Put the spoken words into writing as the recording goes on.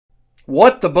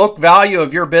What the book value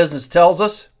of your business tells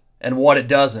us and what it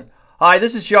doesn't. Hi,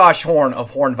 this is Josh Horn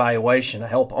of Horn Valuation. I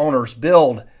help owners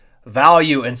build,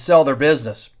 value, and sell their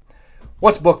business.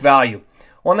 What's book value?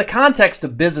 Well, in the context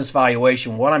of business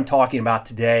valuation, what I'm talking about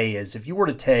today is if you were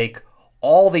to take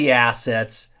all the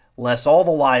assets less all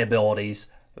the liabilities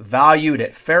valued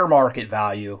at fair market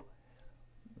value,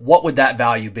 what would that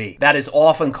value be? That is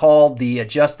often called the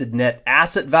adjusted net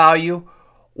asset value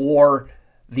or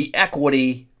the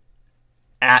equity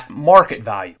at market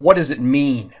value. What does it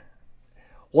mean?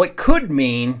 Well, it could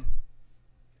mean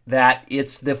that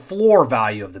it's the floor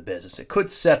value of the business. It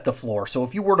could set the floor. So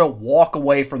if you were to walk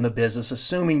away from the business,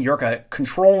 assuming you're a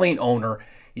controlling owner,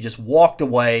 you just walked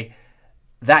away,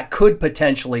 that could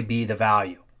potentially be the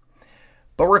value.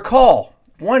 But recall,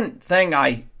 one thing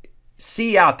I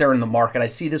see out there in the market, I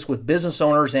see this with business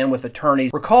owners and with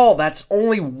attorneys, recall that's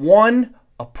only one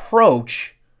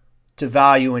approach to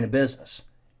valuing a business.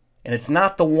 And it's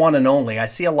not the one and only. I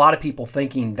see a lot of people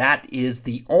thinking that is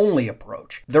the only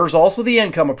approach. There's also the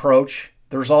income approach.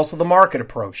 There's also the market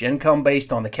approach. Income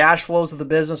based on the cash flows of the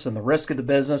business and the risk of the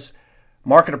business.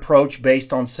 Market approach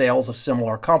based on sales of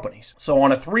similar companies. So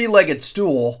on a three-legged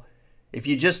stool, if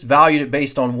you just valued it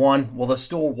based on one, well, the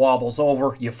stool wobbles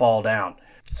over, you fall down.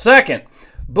 Second,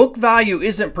 book value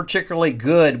isn't particularly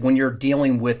good when you're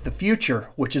dealing with the future,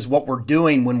 which is what we're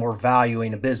doing when we're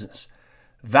valuing a business.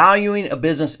 Valuing a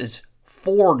business is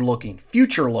forward-looking,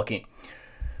 future-looking.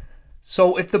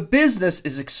 So if the business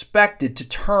is expected to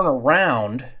turn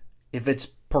around, if it's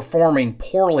performing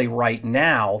poorly right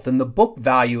now, then the book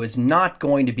value is not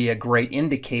going to be a great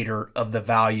indicator of the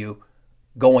value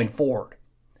going forward.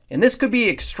 And this could be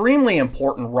extremely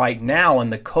important right now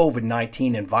in the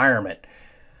COVID-19 environment.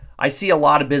 I see a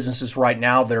lot of businesses right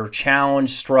now that are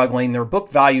challenged, struggling. Their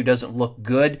book value doesn't look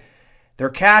good. Their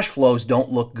cash flows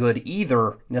don't look good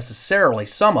either necessarily,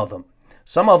 some of them.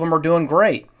 Some of them are doing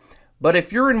great. But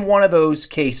if you're in one of those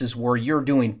cases where you're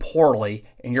doing poorly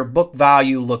and your book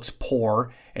value looks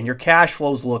poor and your cash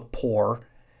flows look poor,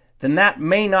 then that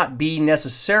may not be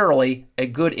necessarily a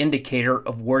good indicator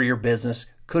of where your business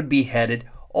could be headed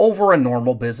over a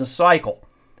normal business cycle.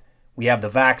 We have the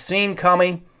vaccine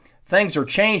coming. Things are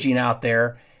changing out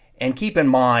there. And keep in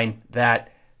mind that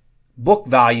book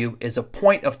value is a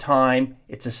point of time,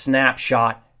 it's a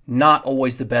snapshot, not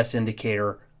always the best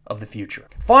indicator of the future.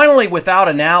 Finally, without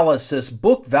analysis,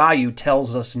 book value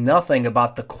tells us nothing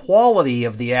about the quality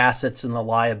of the assets and the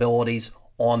liabilities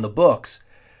on the books.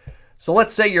 So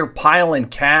let's say you're piling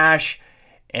cash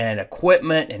and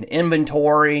equipment and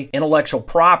inventory, intellectual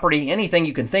property, anything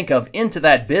you can think of into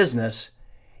that business.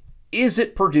 Is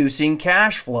it producing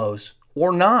cash flows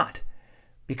or not?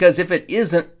 Because if it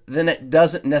isn't, then it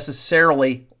doesn't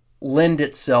necessarily lend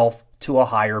itself to a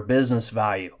higher business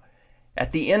value.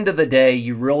 At the end of the day,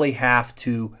 you really have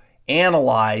to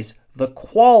analyze the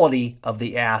quality of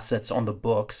the assets on the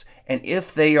books and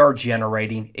if they are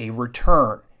generating a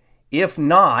return. If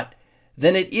not,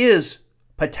 then it is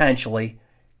potentially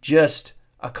just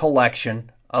a collection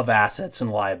of assets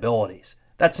and liabilities.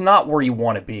 That's not where you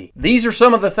want to be. These are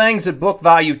some of the things that book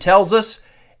value tells us,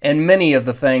 and many of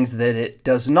the things that it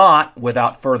does not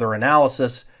without further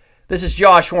analysis. This is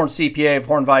Josh Horn, CPA of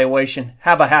Horn Valuation.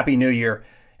 Have a happy new year,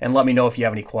 and let me know if you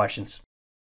have any questions.